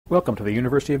Welcome to the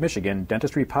University of Michigan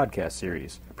Dentistry Podcast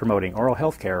Series, promoting oral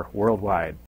health care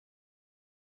worldwide.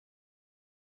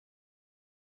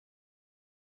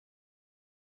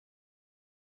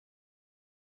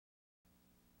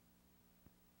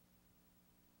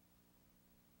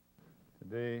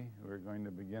 Today we're going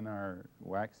to begin our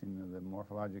waxing of the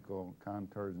morphological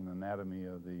contours and anatomy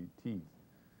of the teeth.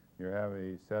 You have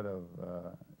a set of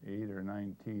 8 or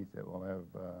 9 teeth that will have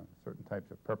certain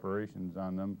types of preparations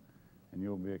on them, and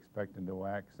you'll be expected to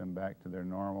wax them back to their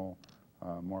normal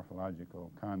morphological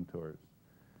contours.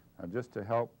 Now, just to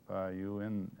help you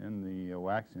in the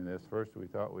waxing of this, first we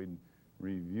thought we'd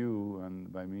review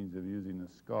by means of using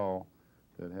a skull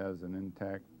that has an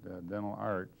intact dental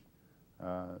arch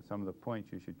some of the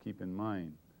points you should keep in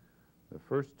mind. The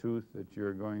first tooth that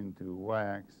you're going to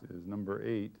wax is number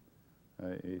 8,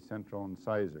 a central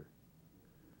incisor.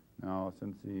 Now,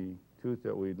 since the tooth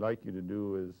that we'd like you to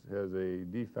do has a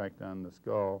defect on the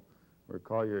skull, we'll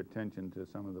call your attention to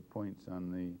some of the points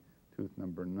on the tooth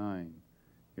number 9.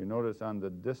 You notice on the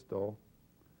distal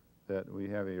that we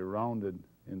have a rounded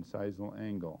incisal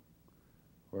angle,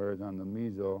 whereas on the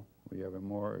mesial we have a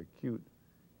more acute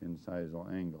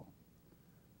incisal angle.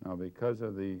 Now, because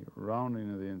of the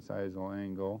rounding of the incisal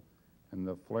angle and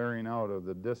the flaring out of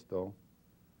the distal,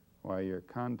 while your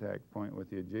contact point with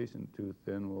the adjacent tooth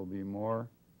then will be more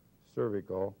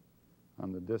cervical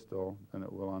on the distal than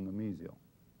it will on the mesial.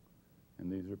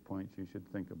 And these are points you should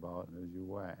think about as you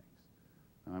wax.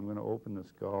 Now, I'm going to open the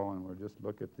skull and we'll just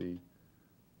look at the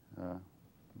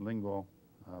lingual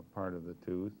part of the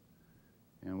tooth,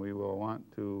 and we will want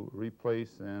to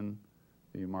replace then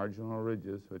the marginal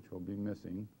ridges, which will be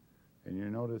missing. And you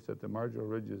notice that the marginal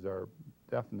ridges are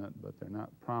definite, but they're not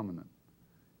prominent.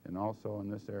 And also in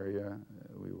this area,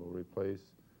 we will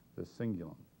replace the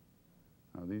cingulum.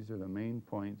 Now, these are the main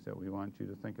points that we want you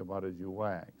to think about as you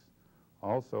wax.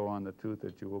 Also, on the tooth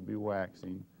that you will be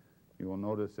waxing, you will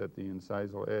notice that the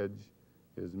incisal edge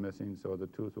is missing, so the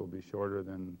tooth will be shorter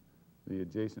than the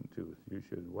adjacent tooth. You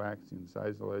should wax the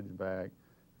incisal edge back,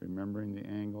 remembering the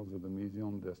angles of the mesial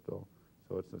and distal,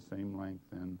 so it's the same length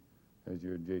then as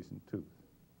your adjacent tooth.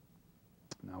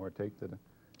 Now we'll take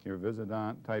your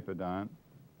visidont, typodont,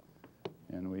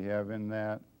 and we have in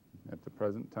that, at the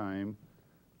present time,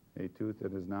 a tooth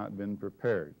that has not been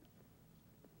prepared.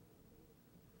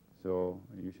 So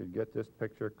you should get this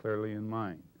picture clearly in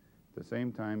mind. At the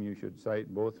same time, you should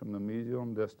sight both from the mesial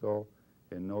and distal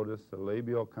and notice the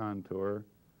labial contour.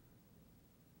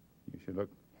 You should look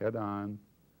head on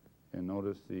and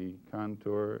notice the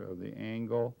contour of the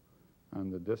angle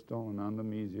on the distal and on the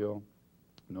mesial.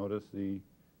 Notice the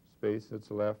space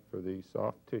that's left for the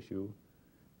soft tissue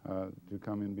to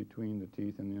come in between the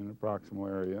teeth in the interproximal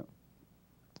area.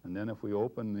 And then if we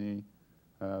open the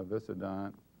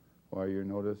visidont, well, you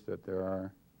notice that there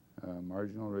are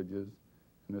marginal ridges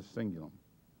in the cingulum.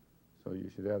 So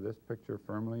you should have this picture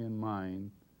firmly in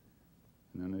mind.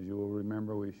 And then, as you will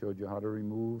remember, we showed you how to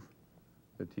remove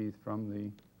the teeth from the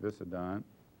visidont,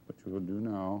 which we will do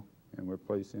now, and we'll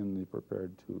place in the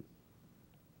prepared tooth.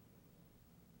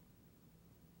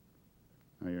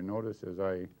 Now, you notice as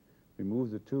I remove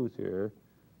the tooth here,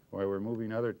 while we're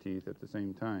moving other teeth at the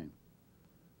same time.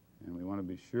 And we want to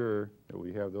be sure that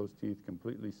we have those teeth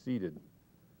completely seated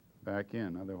back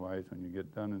in. Otherwise, when you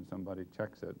get done and somebody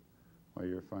checks it, well,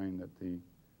 you'll find that the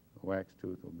wax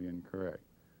tooth will be incorrect.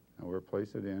 Now, we'll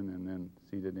place it in and then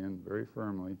seat it in very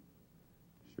firmly.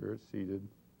 Sure it's seated.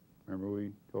 Remember, we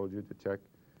told you to check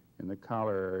in the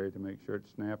collar area to make sure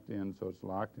it's snapped in so it's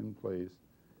locked in place,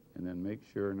 and then make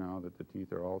sure now that the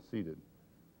teeth are all seated.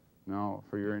 Now,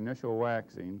 for your initial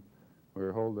waxing,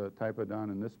 we'll hold the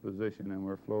typodont in this position and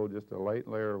we'll flow just a light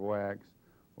layer of wax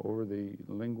over the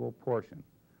lingual portion.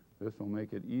 This will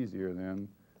make it easier then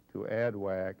to add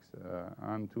wax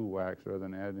onto wax rather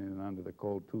than adding it onto the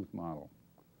cold tooth model.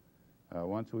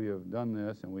 Once we have done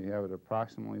this and we have it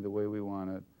approximately the way we want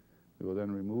it, we will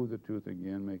then remove the tooth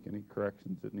again, make any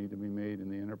corrections that need to be made in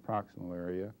the interproximal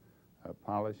area,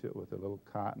 polish it with a little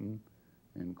cotton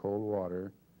in cold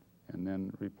water, and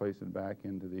then replace it back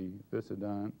into the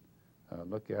visidont,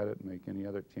 look at it, make any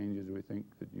other changes we think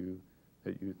that you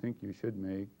think you should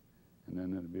make, and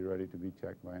then it'll be ready to be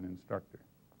checked by an instructor.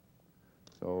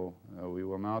 So we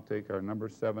will now take our number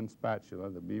 7 spatula,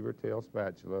 the beaver tail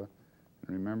spatula, and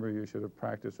remember you should have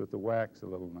practiced with the wax a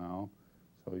little now,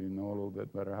 so you know a little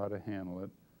bit better how to handle it.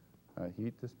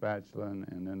 Heat the spatula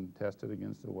and then test it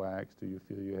against the wax till you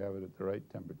feel you have it at the right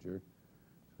temperature.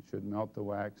 It should melt the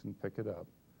wax and pick it up.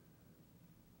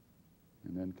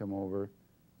 And then come over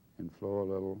and flow a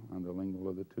little on the lingual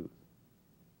of the tooth.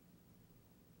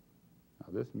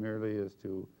 Now, this merely is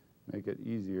to make it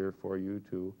easier for you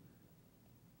to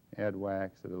add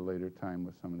wax at a later time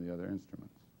with some of the other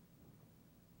instruments.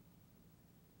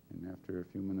 And after a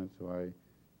few minutes,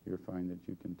 you'll find that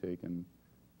you can take and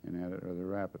add it rather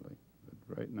rapidly.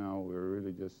 But right now, we're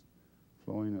really just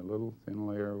flowing a little thin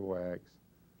layer of wax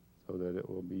so that it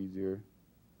will be easier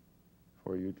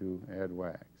for you to add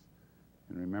wax.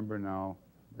 And remember now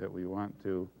that we want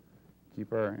to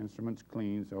keep our instruments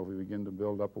clean, so if we begin to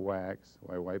build up wax,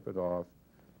 why wipe it off,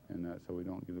 and so we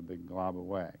don't get a big glob of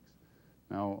wax.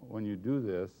 Now, when you do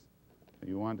this,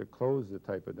 you want to close the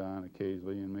typodon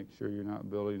occasionally and make sure you're not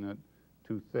building it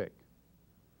too thick.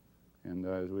 And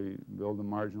as we build the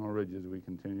marginal ridges, we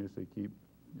continuously keep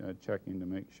checking to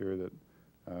make sure that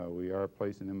we are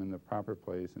placing them in the proper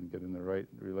place and getting the right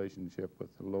relationship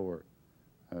with the lower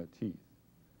teeth.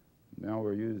 Now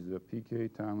we're using the P.K.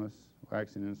 Thomas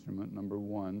waxing instrument number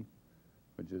 1,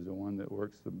 which is the one that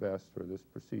works the best for this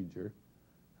procedure.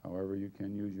 However, you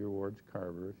can use your Ward's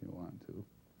carver if you want to.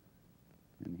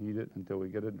 And heat it until we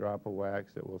get a drop of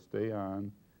wax that will stay on,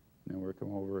 and then we'll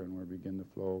come over and we'll begin to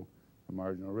flow the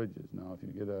marginal ridges. Now, if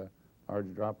you get a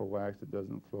large drop of wax that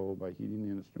doesn't flow, by heating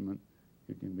the instrument,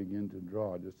 you can begin to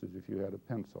draw just as if you had a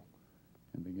pencil,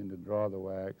 and begin to draw the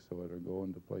wax so it'll go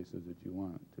into places that you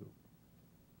want it to.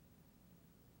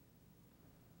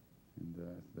 And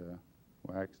if the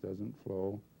wax doesn't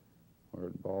flow or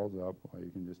it balls up, well,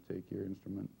 you can just take your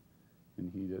instrument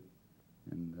and heat it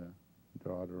and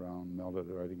draw it around, melt it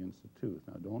right against the tooth.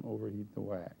 Now, don't overheat the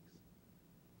wax.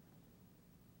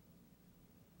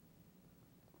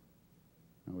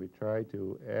 Now, we try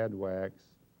to add wax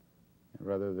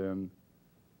rather than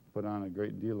put on a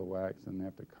great deal of wax and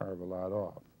have to carve a lot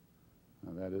off.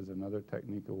 Now, that is another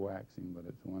technique of waxing, but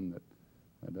it's one that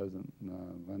doesn't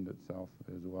lend itself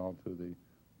as well to the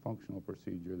functional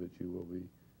procedure that you will be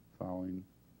following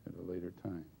at a later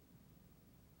time.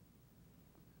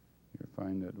 You'll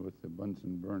find that with the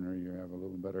Bunsen burner, you have a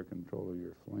little better control of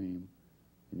your flame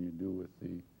than you do with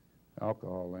the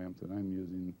alcohol lamp that I'm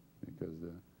using, because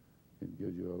it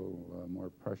gives you a little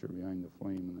more pressure behind the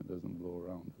flame and it doesn't blow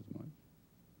around as much.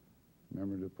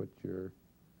 Remember to put your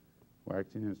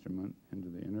waxing instrument into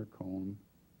the inner cone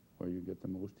where you get the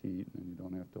most heat, and you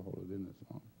don't have to hold it in as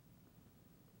long.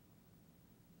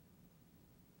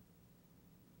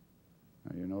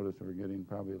 Now, you notice we're getting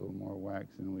probably a little more wax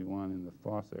than we want in the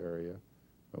fossa area,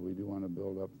 but we do want to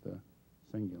build up the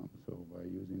cingulum. So by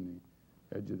using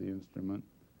the edge of the instrument,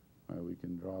 we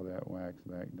can draw that wax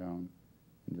back down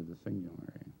into the cingulum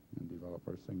area and develop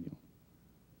our cingulum.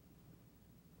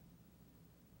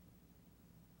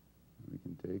 We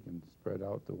can take and spread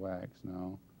out the wax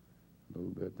now, a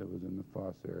little bit that was in the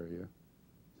fossa area,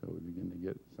 so we begin to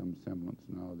get some semblance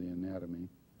now of the anatomy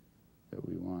that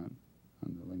we want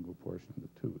on the lingual portion of the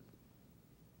tooth.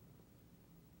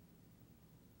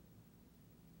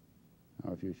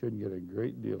 Now, if you should get a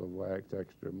great deal of wax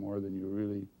extra, more than you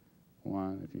really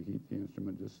want, if you heat the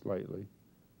instrument just slightly,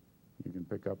 you can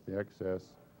pick up the excess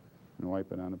and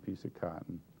wipe it on a piece of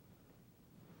cotton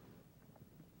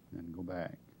and go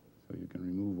back. So you can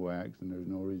remove wax, and there's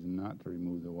no reason not to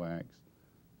remove the wax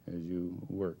as you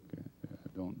work.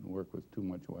 Don't work with too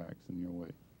much wax in your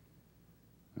way.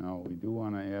 Now, we do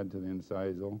want to add to the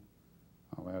incisal.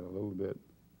 I'll add a little bit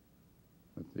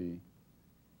with the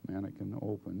mannequin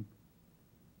open,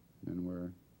 and then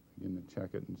we're begin to check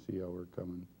it and see how we're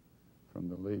coming from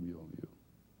the labial view.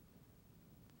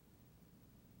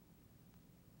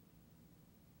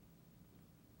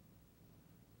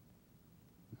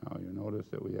 Now, you notice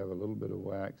that we have a little bit of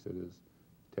wax that has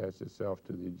attached itself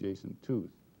to the adjacent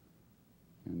tooth.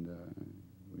 And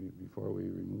before we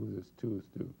remove this tooth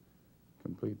to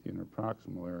complete the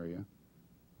interproximal area,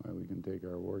 we can take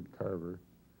our Ward carver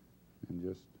and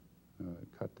just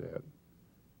cut that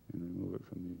and remove it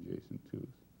from the adjacent tooth.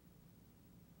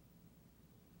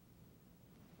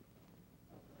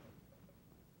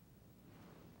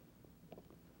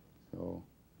 So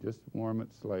just warm it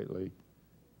slightly,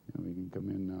 and we can come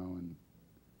in now and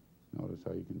notice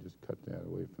how you can just cut that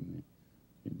away from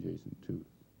the adjacent tooth.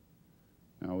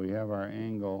 Now, we have our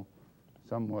angle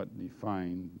somewhat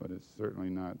defined, but it's certainly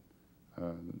not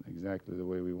exactly the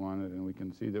way we want it, and we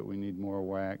can see that we need more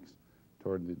wax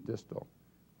toward the distal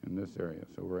in this area.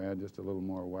 So we'll add just a little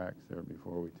more wax there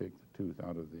before we take the tooth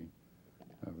out of the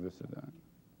visidont.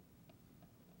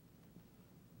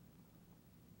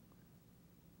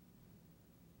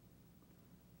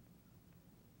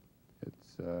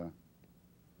 It's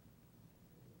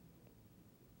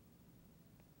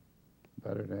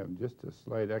better to have just a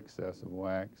slight excess of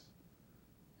wax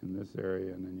in this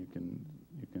area, and then you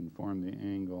can form the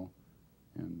angle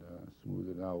and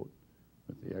smooth it out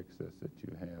with the excess that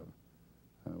you have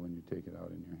when you take it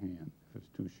out in your hand. If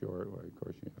it's too short, well, of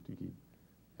course, you have to keep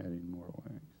adding more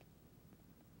wax.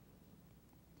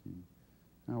 Okay.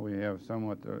 Now we have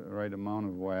somewhat the right amount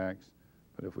of wax,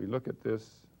 but if we look at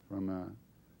this from a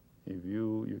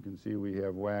view, you can see we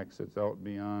have wax that's out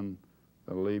beyond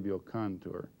the labial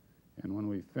contour. And when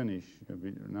we finish,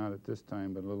 not at this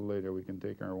time, but a little later, we can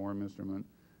take our warm instrument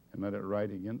and let it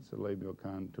ride against the labial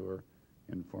contour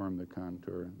and form the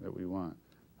contour that we want.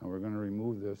 Now we're going to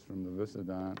remove this from the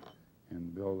visidont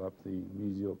and build up the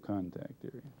mesial contact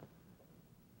area.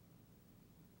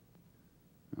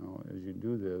 Now, as you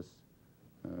do this,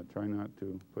 try not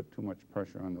to put too much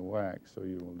pressure on the wax, so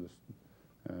you will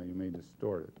you may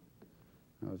distort it.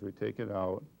 Now, as we take it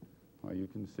out, you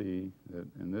can see that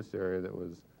in this area that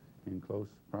was in close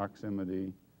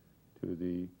proximity to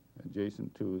the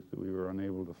adjacent tooth, that we were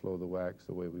unable to flow the wax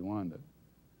the way we wanted it.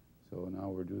 So now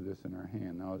we'll do this in our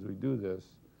hand. Now, as we do this,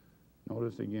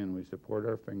 notice again we support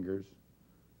our fingers,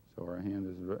 so our hand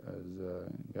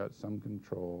has got some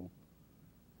control,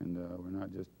 and we're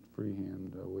not just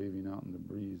freehand waving out in the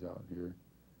breeze out here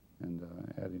and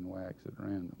adding wax at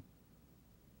random.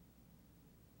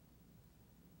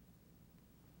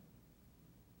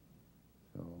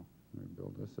 So we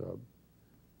build this up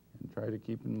and try to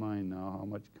keep in mind now how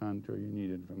much contour you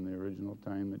needed from the original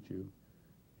time that you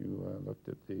looked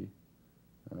at the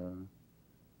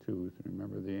tooth.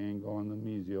 Remember, the angle on the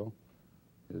mesial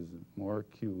is more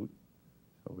acute,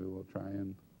 so we will try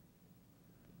and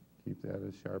keep that at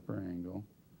a sharper angle.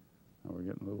 Now we're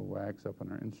getting a little wax up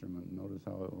on our instrument. Notice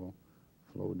how it will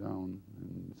flow down,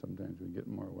 and sometimes we get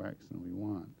more wax than we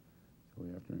want. So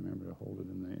we have to remember to hold it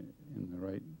in the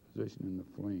right position in the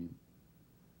flame.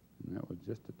 And that was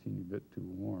just a teeny bit too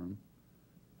warm,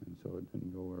 and so it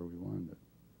didn't go where we wanted it.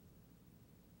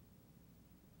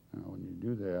 Now when you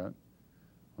do that,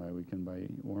 we can, by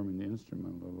warming the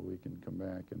instrument a little, we can come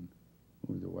back and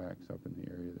move the wax up in the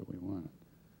area that we want it.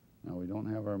 Now we don't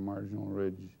have our marginal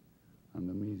ridge on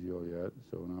the mesial yet,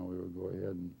 so now we will go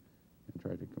ahead and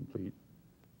try to complete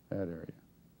that area.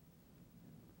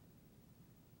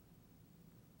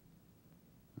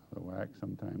 Now, the wax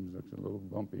sometimes looks a little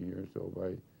bumpy here, so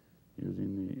by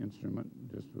using the instrument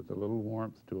just with a little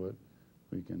warmth to it,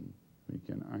 we can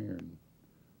iron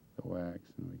the wax,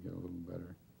 and we get a little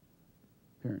better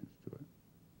appearance to it.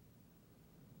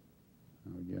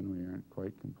 Now again, we aren't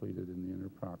quite completed in the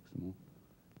interproximal.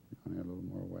 We want to add a little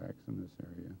more wax in this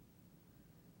area.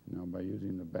 Now by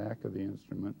using the back of the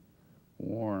instrument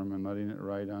warm and letting it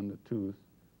ride on the tooth,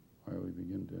 we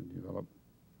begin to develop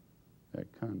that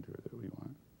contour that we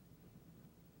want.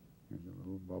 Here's a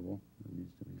little bubble that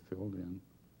needs to be filled in.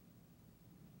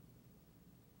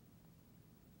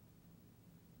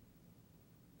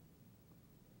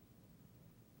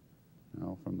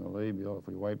 Now from the labial, if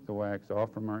we wipe the wax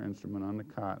off from our instrument on the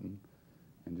cotton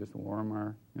and just warm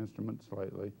our instrument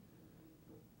slightly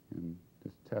and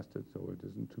just test it so it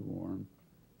isn't too warm,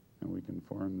 and we can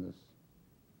form this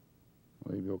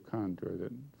labial contour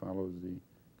that follows the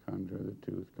contour of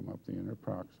the tooth, come up the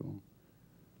interproximal.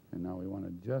 And now we want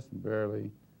to just barely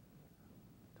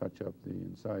touch up the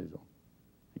incisal.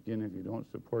 Again, if you don't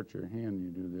support your hand and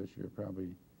you do this, you'll probably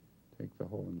take the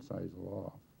whole incisal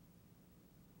off.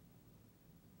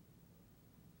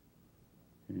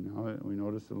 Now we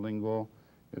notice the lingual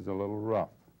is a little rough,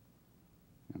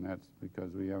 and that's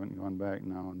because we haven't gone back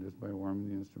now, and just by warming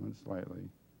the instrument slightly,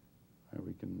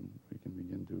 we can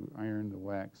begin to iron the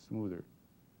wax smoother.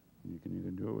 And you can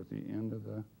either do it with the end of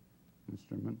the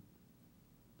instrument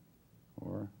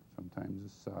or sometimes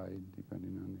the side,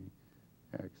 depending on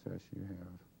the access you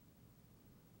have.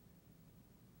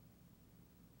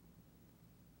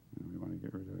 And we want to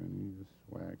get rid of any of this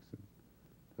wax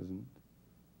that doesn't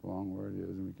belong where it is,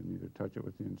 and we can either touch it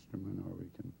with the instrument or we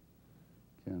can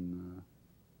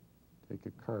take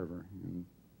a carver and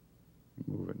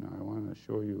move it. Now I want to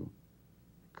show you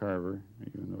a carver,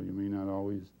 even though you may not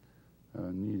always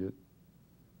need it.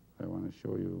 I want to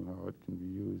show you how it can be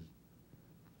used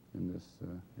in this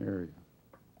area.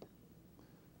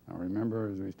 Now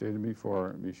remember, as we stated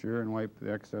before, be sure and wipe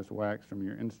the excess wax from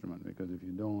your instrument, because if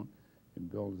you don't, it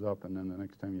builds up, and then the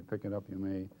next time you pick it up, you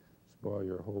may spoil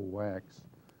your whole wax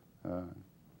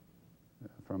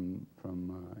from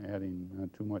adding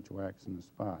too much wax in the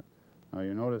spot. Now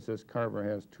you notice this carver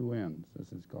has two ends.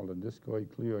 This is called a discoid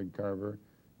cleoid carver,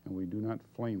 and we do not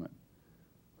flame it.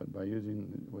 But by using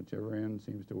whichever end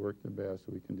seems to work the best,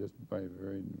 we can just, by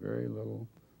very, very little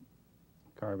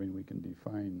carving, we can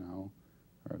define now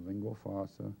our lingual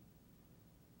fossa.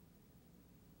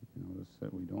 You notice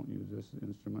that we don't use this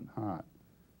instrument hot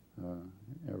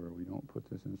ever. We don't put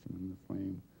this instrument in the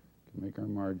flame, to make our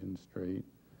margin straight.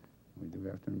 We do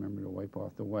have to remember to wipe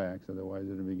off the wax, otherwise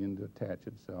it'll begin to attach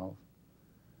itself.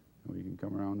 And we can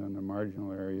come around on the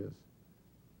marginal areas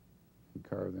and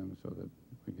carve them so that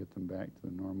we get them back to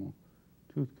the normal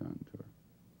tooth contour.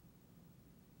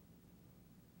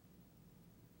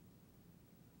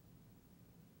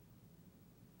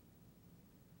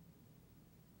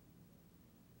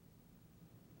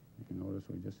 You can notice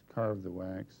we just carve the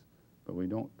wax, but we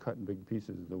don't cut big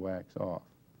pieces of the wax off.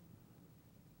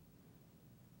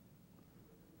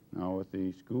 Now with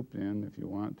the scooped end, if you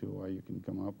want to, you can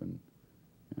come up and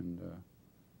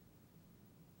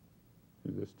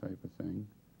do this type of thing,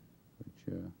 which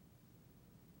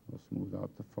will smooth out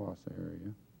the fossa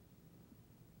area.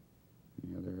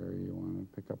 In the other area, you want to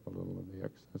pick up a little of the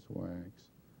excess wax,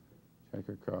 check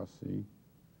across the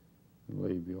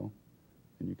labial,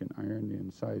 and you can iron the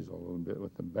incisal a little bit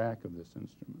with the back of this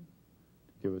instrument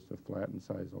to give us a flat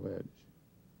incisal edge.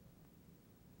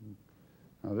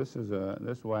 Now this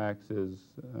wax is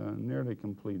nearly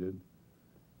completed,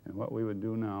 and what we would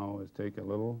do now is take a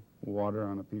little water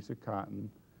on a piece of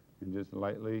cotton and just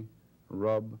lightly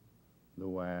rub the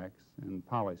wax and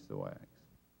polish the wax.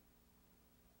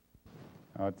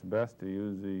 Now it's best to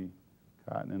use the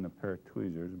cotton in a pair of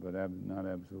tweezers, but not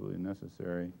absolutely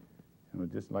necessary, and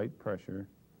with just light pressure,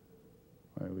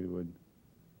 we would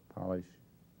polish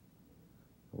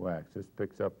the wax. This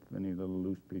picks up any little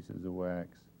loose pieces of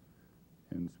wax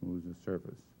and smooths the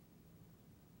surface.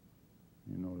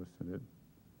 You notice that it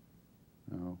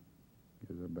now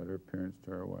gives a better appearance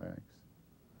to our wax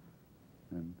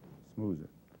and smooths it.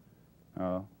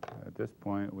 Now, at this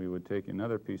point, we would take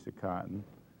another piece of cotton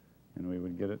and we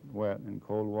would get it wet in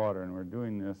cold water, and we're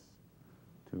doing this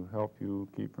to help you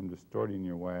keep from distorting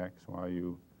your wax while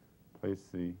you place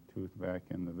the tooth back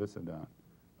in the visidont.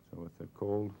 So with the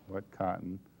cold, wet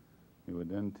cotton, we would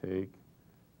then take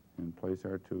and place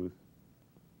our tooth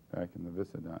back in the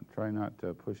visidont. Try not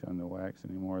to push on the wax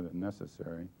any more than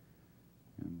necessary.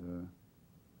 And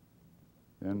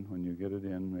then when you get it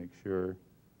in, make sure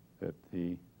that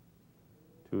the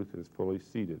tooth is fully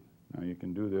seated. Now you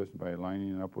can do this by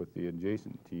lining it up with the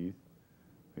adjacent teeth.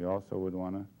 We also would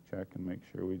want to check and make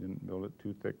sure we didn't build it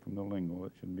too thick from the lingual.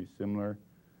 It should be similar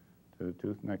to the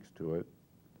tooth next to it.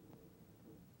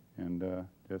 And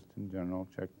just in general,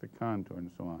 check the contour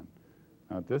and so on.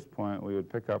 Now at this point, we would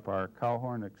pick up our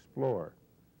Cowhorn Explorer.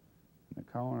 And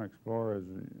the Cowhorn Explorer, as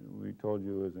we told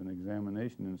you, is an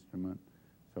examination instrument.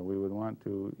 So we would want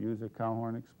to use a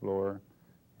Cowhorn Explorer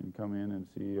and come in and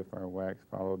see if our wax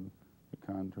followed the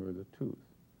contour of the tooth.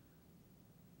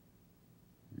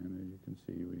 And as you can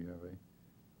see, we have a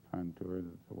contour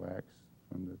that the wax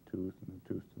from the tooth and the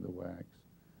tooth to the wax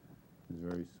is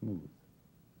very smooth.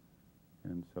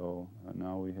 And so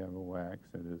now we have a wax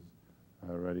that is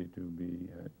ready to be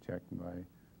checked by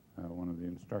one of the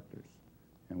instructors.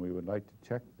 And we would like to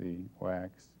check the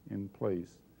wax in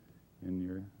place in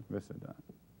your visidont.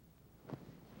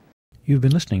 You've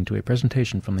been listening to a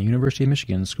presentation from the University of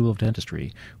Michigan School of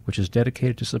Dentistry, which is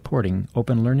dedicated to supporting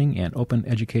open learning and open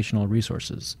educational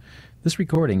resources. This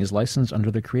recording is licensed under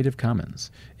the Creative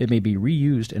Commons. It may be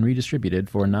reused and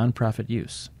redistributed for nonprofit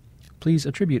use. Please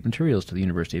attribute materials to the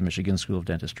University of Michigan School of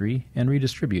Dentistry and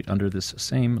redistribute under this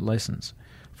same license.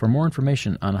 For more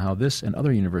information on how this and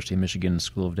other University of Michigan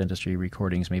School of Dentistry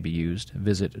recordings may be used,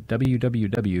 visit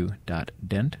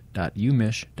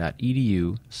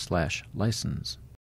www.dent.umich.edu/license.